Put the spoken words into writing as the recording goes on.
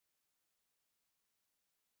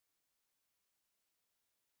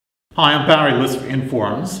Hi, I'm Barry List for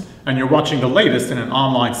Informs, and you're watching the latest in an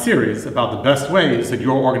online series about the best ways that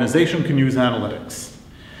your organization can use analytics.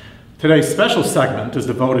 Today's special segment is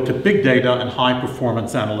devoted to big data and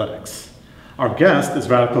high-performance analytics. Our guest is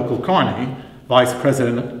Radhika Kulkarni, Vice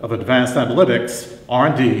President of Advanced Analytics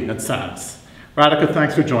R&D at SAS. Radhika,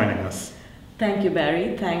 thanks for joining us. Thank you,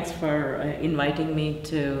 Barry. Thanks for inviting me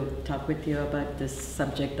to talk with you about this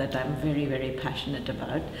subject that I'm very, very passionate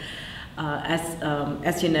about.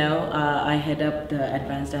 As you know, I head up the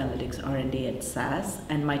Advanced Analytics R&D at SAS,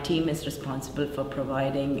 and my team is responsible for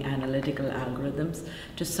providing analytical algorithms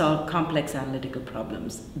to solve complex analytical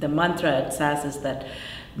problems. The mantra at SAS is that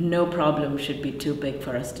no problem should be too big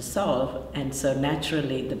for us to solve, and so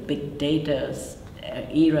naturally the big data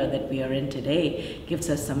era that we are in today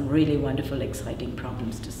gives us some really wonderful, exciting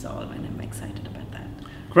problems to solve, and I'm excited about that.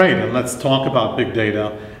 Great, and let's talk about big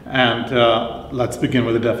data, and let's begin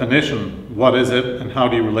with a definition. What is it, and how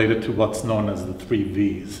do you relate it to what's known as the 3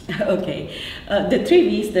 V's? Okay, the 3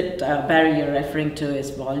 V's that Barry, you're referring to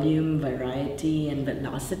is volume, variety, and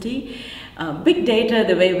velocity. Big data,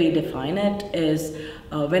 the way we define it, is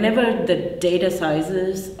whenever the data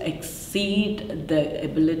sizes exceed the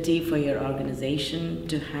ability for your organization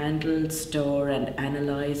to handle, store, and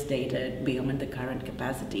analyze data beyond the current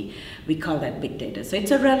capacity, we call that big data. So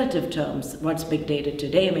it's a relative terms. What's big data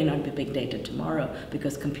today may not be big data tomorrow,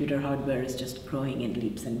 because computer hardware is just growing in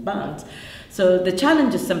leaps and bounds. So the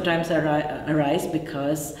challenges sometimes arise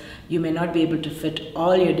because you may not be able to fit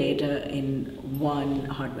all your data in one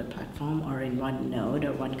hardware platform or in one node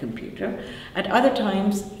or one computer. At other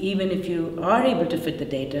times, even if you are able to fit the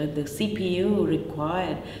data, the CPU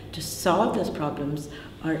required to solve those problems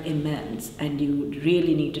are immense, and you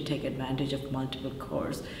really need to take advantage of multiple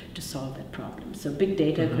cores to solve that problem. So big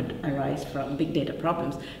data big data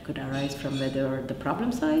problems could arise from whether the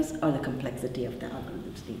problem size or the complexity of the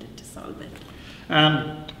algorithms needed to solve it.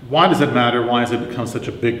 And why does it matter? Why has it become such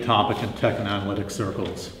a big topic in tech and analytics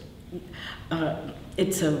circles?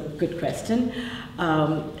 It's a good question.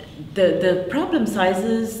 The problem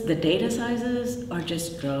sizes, the data sizes are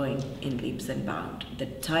just growing in leaps and bounds. The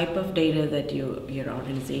type of data that your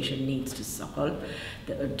organization needs to solve,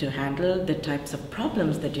 to handle, the types of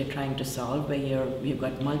problems that you're trying to solve, where you've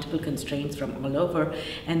got multiple constraints from all over,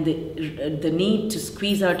 and the need to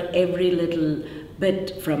squeeze out every little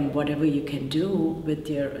bit from whatever you can do with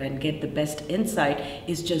and get the best insight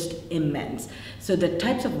is just immense. So the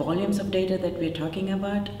types of volumes of data that we're talking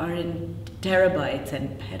about are in terabytes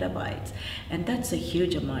and petabytes, and that's a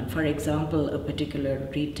huge amount. For example, a particular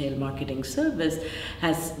retail marketing service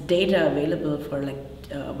has data available for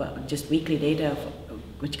just weekly data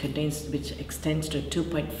which extends to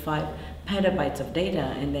 2.5 petabytes of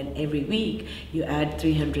data, and then every week you add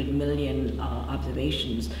 300 million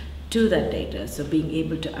observations to that data. So being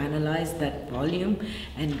able to analyze that volume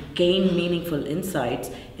and gain meaningful insights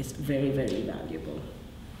is very, very valuable.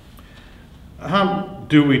 How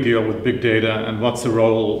do we deal with big data, and what's the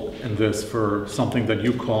role in this for something that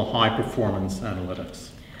you call high-performance analytics?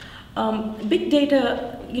 Big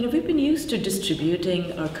data, we've been used to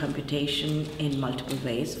distributing our computation in multiple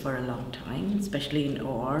ways for a long time, especially in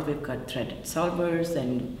OR. We've got threaded solvers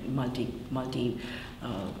and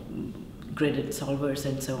gridded solvers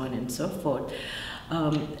and so on and so forth.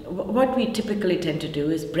 What we typically tend to do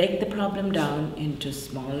is break the problem down into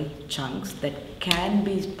small chunks that can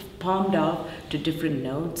be palmed off to different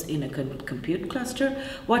nodes in a compute cluster.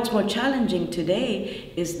 What's more challenging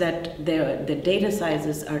today is that the data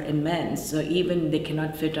sizes are immense, so even they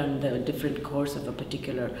cannot fit on the different cores of a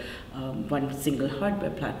particular one single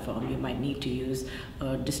hardware platform. You might need to use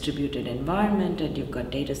a distributed environment, and you've got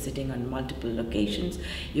data sitting on multiple locations.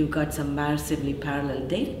 You've got some massively parallel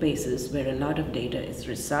databases where a lot of data is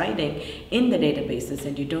residing in the databases,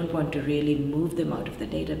 and you don't want to really move them out of the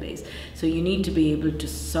database. So you need to be able to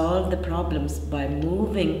solve the problems by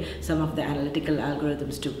moving some of the analytical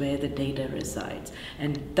algorithms to where the data resides.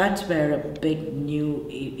 And that's where a big new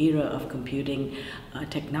era of computing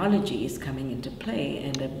technology is coming into play.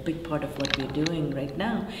 And a big part of what we're doing right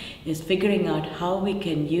now is figuring out how we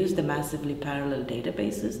can use the massively parallel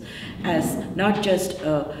databases as not just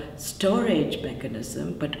a storage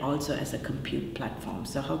mechanism, but also as a compute platform.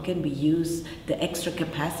 So how can we use the extra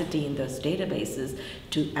capacity in those databases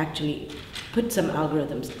to actually put some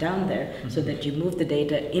algorithms down there so that you move the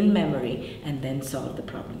data in memory and then solve the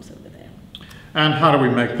problems over there. And how do we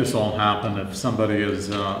make this all happen? If somebody is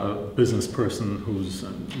a business person who's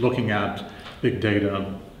looking at big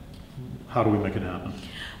data, how do we make it happen?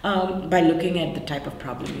 by looking at the type of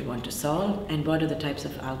problem you want to solve and what are the types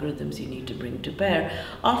of algorithms you need to bring to bear.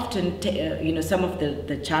 Often, some of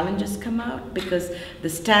the challenges come out because the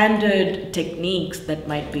standard techniques that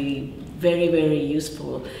might be very, very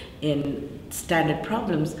useful in standard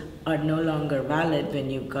problems are no longer valid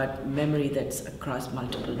when you've got memory that's across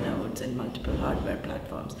multiple nodes and multiple hardware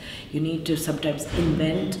platforms. You need to sometimes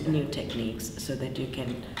invent new techniques so that you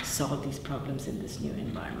can solve these problems in this new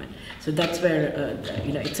environment. So that's where,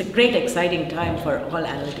 it's a great, exciting time for all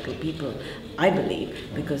analytical people, I believe,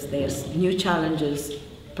 because there's new challenges,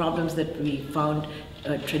 problems that we found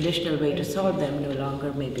a traditional way to solve them no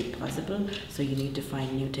longer may be possible, so you need to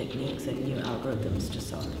find new techniques and new algorithms to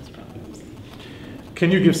solve those problems. Can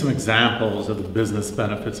you give some examples of the business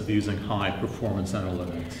benefits of using high-performance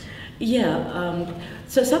analytics? Yeah,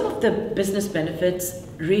 so some of the business benefits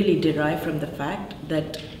really derive from the fact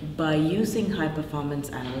that by using high-performance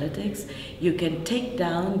analytics, you can take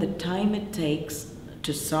down the time it takes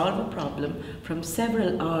to solve a problem from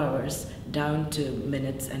several hours down to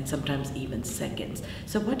minutes and sometimes even seconds.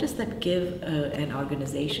 So what does that give an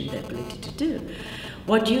organization the ability to do?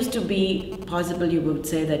 What used to be possible, you would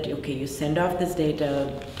say that, okay, you send off this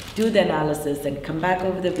data, do the analysis, and come back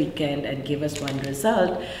over the weekend and give us one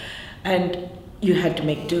result, and you had to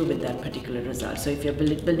make do with that particular result. So if you're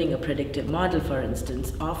building a predictive model, for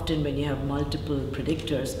instance, often when you have multiple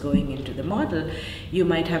predictors going into the model, you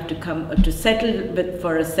might have to come to settle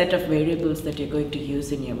for a set of variables that you're going to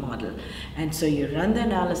use in your model. And so you run the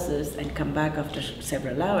analysis and come back after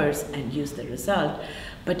several hours and use the result.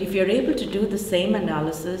 But if you're able to do the same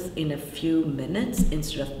analysis in a few minutes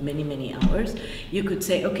instead of many, many hours, you could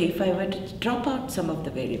say, okay, if I were to drop out some of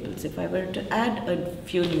the variables, if I were to add a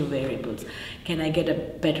few new variables, can I get a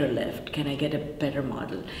better lift? Can I get a better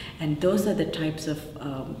model? And those are the types of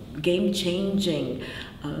game-changing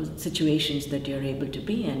situations that you're able to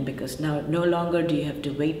be in, because now no longer do you have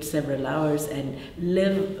to wait several hours and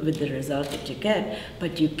live with the result that you get,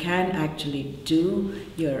 but you can actually do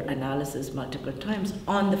your analysis multiple times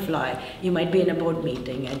on the fly. You might be in a board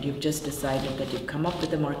meeting and you've just decided that you've come up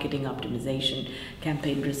with the marketing optimization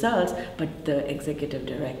campaign results, but the executive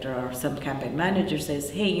director or some campaign manager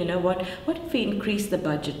says, hey, you know what if we increase the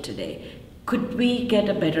budget today? Could we get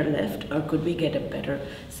a better lift, or could we get a better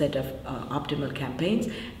set of optimal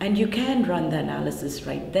campaigns? And you can run the analysis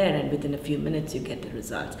right there, and within a few minutes you get the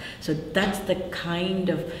results. So that's the kind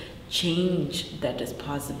of change that is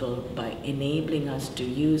possible by enabling us to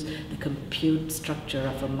use the compute structure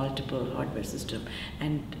of a multiple hardware system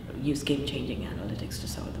and use game-changing analytics to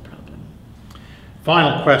solve the problem.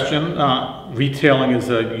 Final question. Retailing is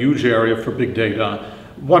a huge area for big data.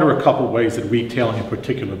 What are a couple of ways that retailing in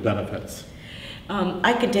particular benefits?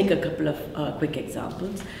 I can take a couple of quick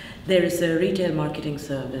examples. There is a retail marketing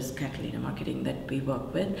service, Catalina Marketing, that we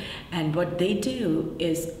work with, and what they do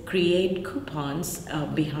is create coupons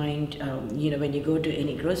behind, when you go to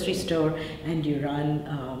any grocery store and you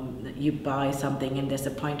you buy something and there's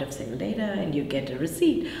a point of sale data and you get a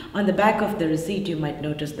receipt. On the back of the receipt, you might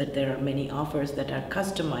notice that there are many offers that are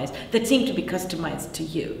customized, that seem to be customized to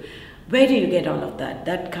you. Where do you get all of that?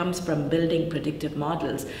 That comes from building predictive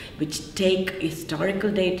models, which take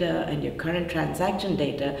historical data and your current transaction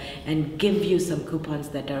data and give you some coupons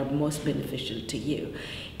that are most beneficial to you.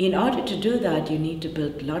 In order to do that, you need to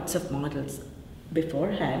build lots of models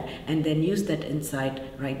beforehand and then use that insight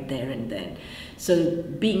right there and then. So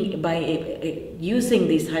by using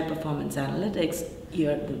these high performance analytics,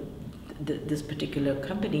 this particular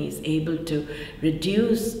company is able to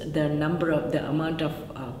reduce the amount of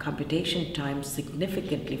computation time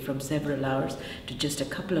significantly from several hours to just a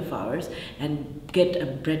couple of hours and get a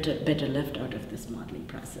better lift out of this modeling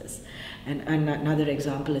process. And another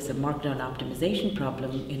example is a markdown optimization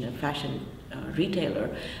problem in a fashion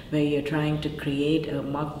retailer, where you're trying to create a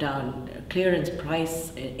markdown clearance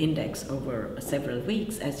price index over several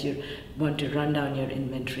weeks as you want to run down your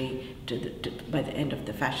inventory by the end of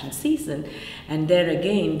the fashion season. And there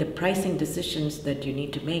again, the pricing decisions that you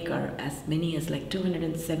need to make are as many as like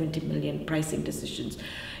 270 million pricing decisions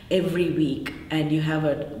every week, and you have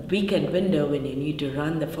a weekend window when you need to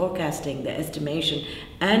run the forecasting, the estimation,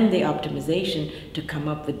 and the optimization to come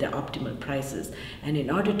up with the optimal prices. And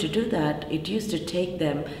in order to do that, it used to take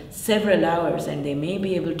them several hours, and they may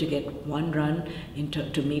be able to get one run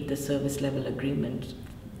to meet the service level agreement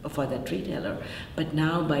for that retailer. But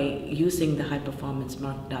now by using the high performance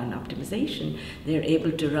markdown optimization, they're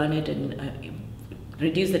able to run it in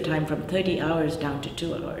reduce the time from 30 hours down to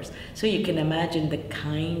 2 hours. So you can imagine the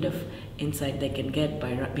kind of insight they can get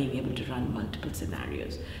by being able to run multiple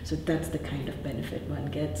scenarios. So that's the kind of benefit one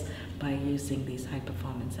gets by using these high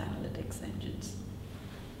performance analytics engines.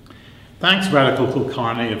 Thanks, Radhika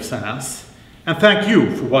Kulkarni of SAS. And thank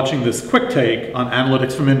you for watching this quick take on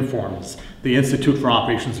analytics from Informs, the Institute for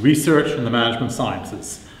Operations Research and the Management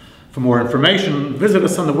Sciences. For more information, visit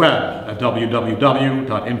us on the web at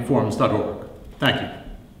www.informs.org. Thank you.